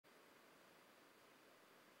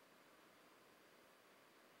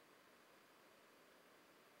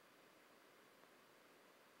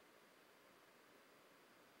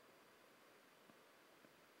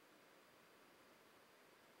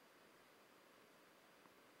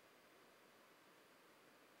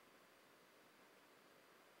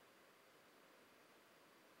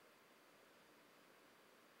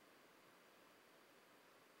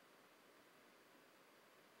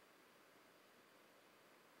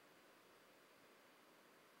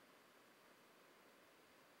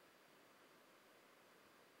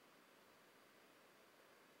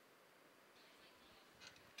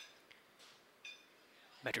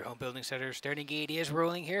Metro Home Building Center starting gate is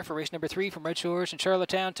rolling here for race number 3 from Redshores in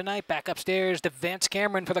Charlottetown tonight. Back upstairs to Vance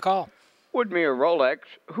Cameron for the call. Woodmere Rolex,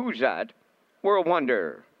 Who's That? World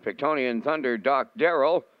Wonder, Victorian Thunder, Doc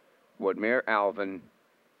Darrell, Woodmere Alvin.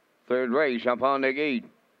 Third race up on the gate.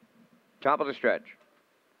 Top of the stretch.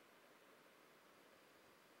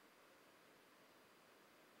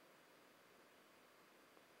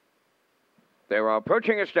 They're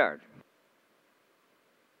approaching a start.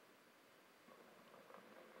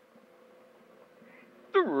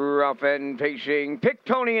 The rough and pacing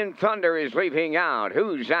Pictonian Thunder is leaving out.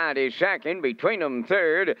 Who's That is second. Between them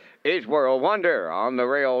third is World Wonder. On the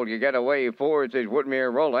rail you get away. Fourth is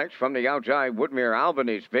Woodmere Rolex. From the outside, Woodmere Alvin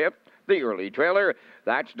is fifth. The early trailer,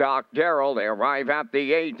 that's Doc Darrell. They arrive at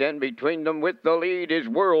the 8th, and between them with the lead is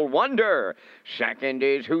World Wonder. Second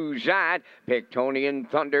is Who's That? Pictonian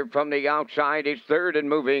Thunder from the outside is third and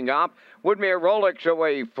moving up. Woodmere Rolex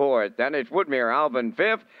away fourth. Then it's Woodmere Alvin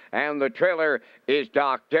fifth, and the trailer is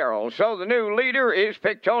Doc Darrell. So the new leader is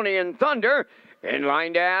Pictonian Thunder. In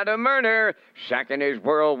line to Adam Murner. Second is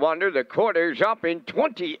World Wonder. The quarter's up in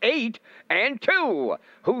 28 and 2.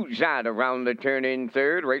 Who's That around the turn in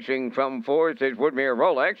third? Racing from fourth is Woodmere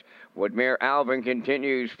Rolex. Woodmere Alvin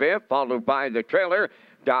continues fifth, followed by the trailer,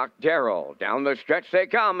 Doc Darrell. Down the stretch they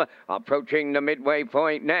come, approaching the midway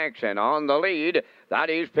point next, and on the lead,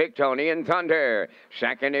 that is Pictonian Thunder.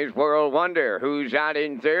 Second is World Wonder. Who's That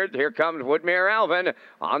in third? Here comes Woodmere Alvin.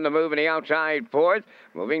 On the move in the outside fourth.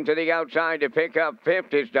 Moving to the outside to pick up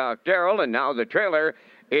fifth is Doc Darrell, and now the trailer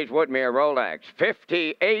is Woodmere Rolex.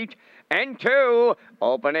 58 and 2.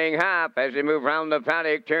 Opening half as they move round the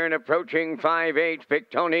paddock turn, approaching 5/8.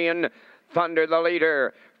 Pictonian Thunder the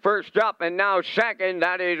leader. First up and now second,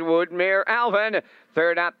 that is Woodmere Alvin.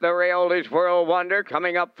 Third up the rail is World Wonder.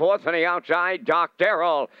 Coming up fourth on the outside, Doc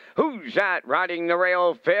Darrell. Who's That riding the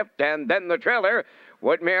rail fifth? And then the trailer,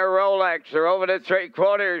 Woodmere Rolex. They're over to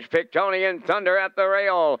three-quarters. Pictonian Thunder at the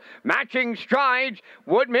rail. Matching strides.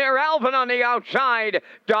 Woodmere Alvin on the outside.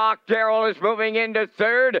 Doc Darrell is moving into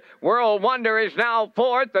third. World Wonder is now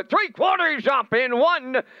fourth. The three-quarters up in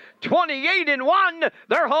 1:28 and 1.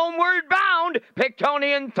 They're homeward bound.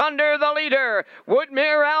 Pictonian Thunder the leader.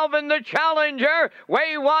 Woodmere Alvin the challenger.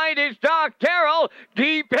 Way wide is Doc Darrell.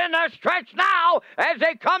 Deep in the stretch now as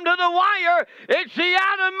they come to the wire. It's the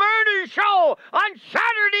Adam Murner Show on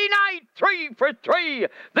Saturday night, 3 for 3.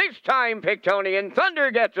 This time, Pictonian Thunder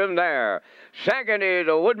gets him there. Second is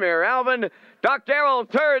Woodmere Alvin. Doc Darrell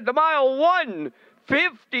third. The mile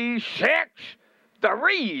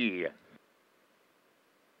 1:56.3.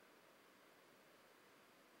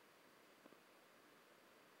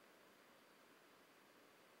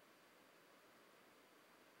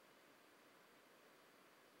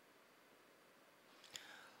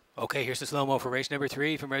 Okay, here's the slow-mo for race number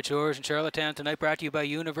 3 from Redshores in Charlottetown tonight, brought to you by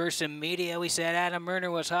Universal Media. We said Adam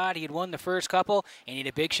Murner was hot. He had won the first couple, and he had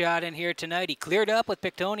a big shot in here tonight. He cleared up with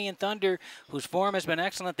Pictonian Thunder, whose form has been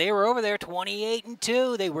excellent. They were over there 28 and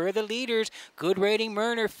 2. They were the leaders. Good rating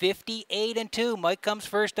Murner, 58 and 2. Mike comes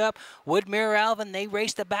first up. Woodmere Alvin, they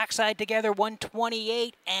raced the backside together,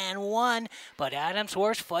 128 and 1. But Adam's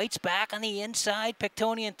horse fights back on the inside.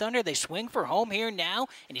 Pictonian Thunder, they swing for home here now,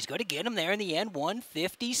 and he's going to get him there in the end,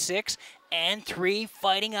 156 and 3,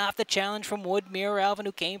 fighting off the challenge from Woodmere Alvin,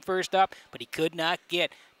 who came first up, but he could not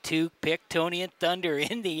get to Pictonian Thunder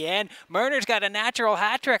in the end. Murner's got a natural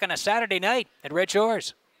hat trick on a Saturday night at Red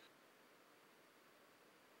Shores.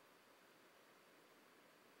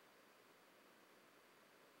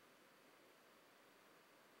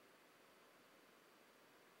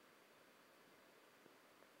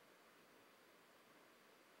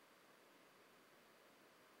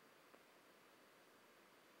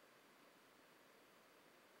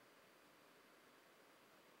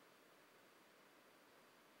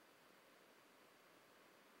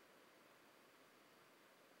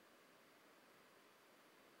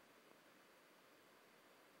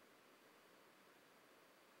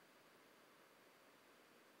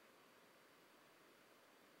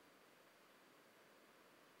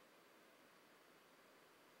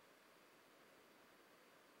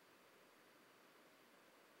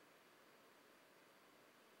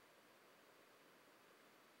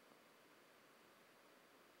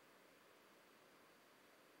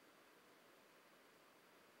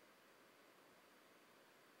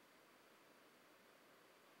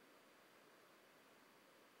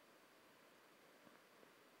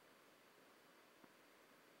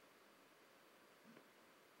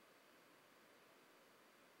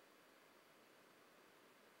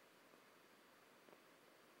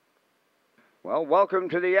 Well, welcome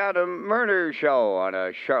to the Adam Murner Show on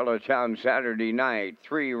a Charlottetown Saturday night.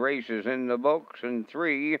 3 races in the books and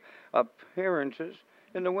 3 appearances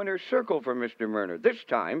in the winner's circle for Mr. Murner. This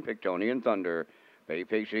time, Pictonian Thunder. Bay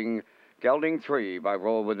pacing Gelding 3 by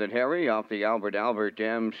Roll With It Harry off the Albert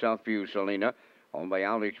Dam, Southview Salina. Owned by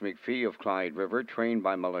Alex McPhee of Clyde River. Trained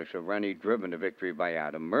by Melissa Rennie. Driven to victory by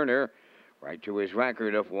Adam Murner. Right to his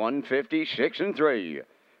record of 156-3.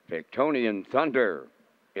 Pictonian Thunder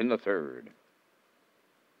in the 3rd.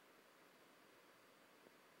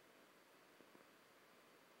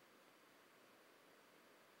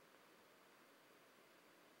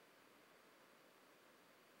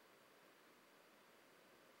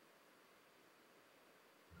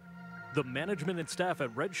 The management and staff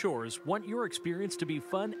at Red Shores want your experience to be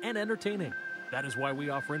fun and entertaining. That is why we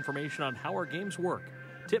offer information on how our games work,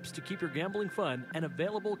 tips to keep your gambling fun, and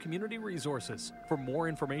available community resources. For more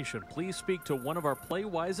information, please speak to one of our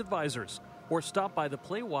PlayWise advisors or stop by the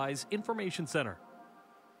PlayWise Information Center.